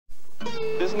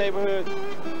this neighborhood,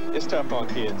 it's tough on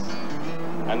kids.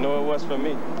 I know it was for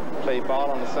me. Played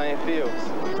ball on the same fields.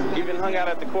 Even hung out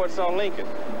at the courts on Lincoln.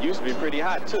 Used to be pretty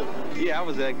hot, too. Yeah, I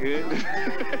was that good.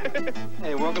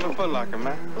 Hey, welcome to Foot Locker,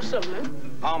 man. What's up,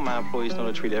 man? All my employees know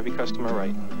to treat every customer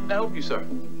right. I help you, sir.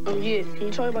 Yeah. Can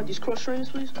you tell me about these cross trainers,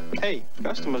 please? Hey,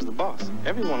 customer's the boss.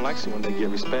 Everyone likes you when they get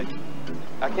respect.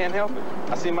 I can't help it.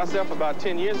 I see myself about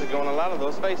 10 years ago in a lot of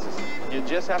those faces. You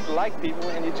just have to like people,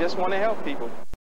 and you just want to help people.